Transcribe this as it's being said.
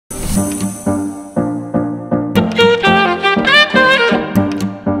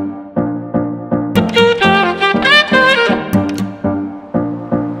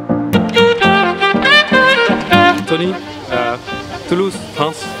Tony, Toulouse,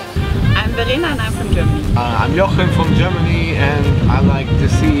 France. I'm Verena and I'm from Germany. I'm Jochen from Germany, and I like to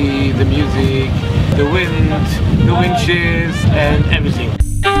see the music, the wind, the wind shears and everything.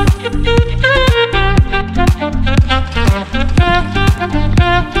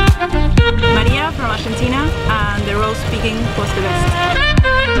 Maria from Argentina, and the role speaking was the best.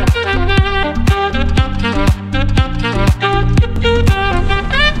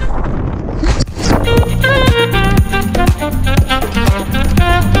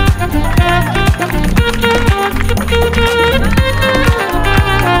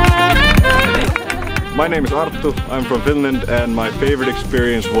 My name is Arttu, I'm from Finland, and my favorite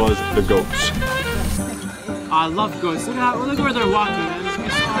experience was the goats. I love goats. Look where they're walking, man. It's gonna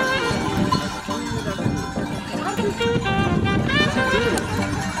be so awesome.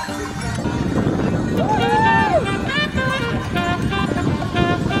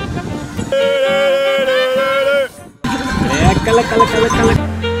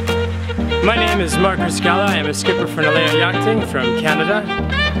 My name is Marcus Scala. I am a skipper for Naleians Yachting from Canada.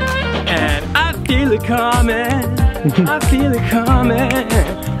 And I feel it coming, I feel it coming,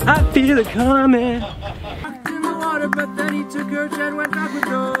 I feel it coming. Walked in the water, but then he took her and went back with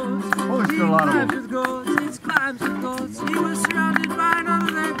goats. Oh, it's still a lot of them. With goats, he climbs with goats. He was surrounded by none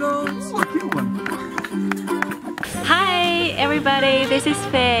of their goats. Oh, a cute one. Hi everybody, this is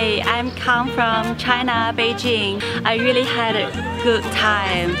Faye. I'm come from China, Beijing. I really had a good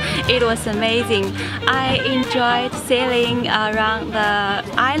time. It was amazing. I enjoyed sailing around the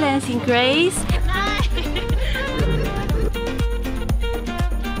islands in Greece.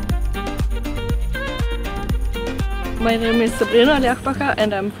 My name is Sabrina Lerchbacher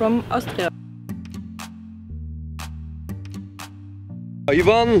and I'm from Austria.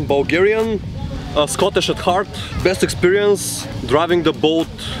 Ivan, Bulgarian, Scottish at heart. Best experience driving the boat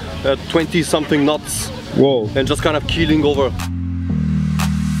at 20-something knots. Whoa. And just kind of keeling over.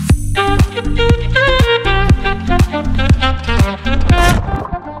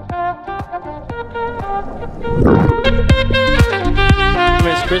 My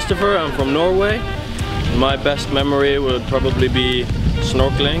name is Christopher, I'm from Norway. My best memory would probably be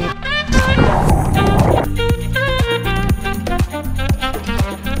snorkeling.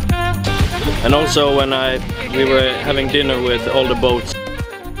 And also when we were having dinner with all the boats.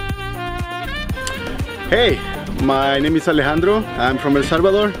 Hey, my name is Alejandro, I'm from El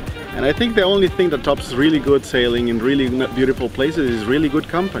Salvador, and I think the only thing that tops really good sailing in really beautiful places is really good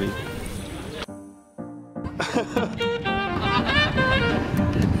company.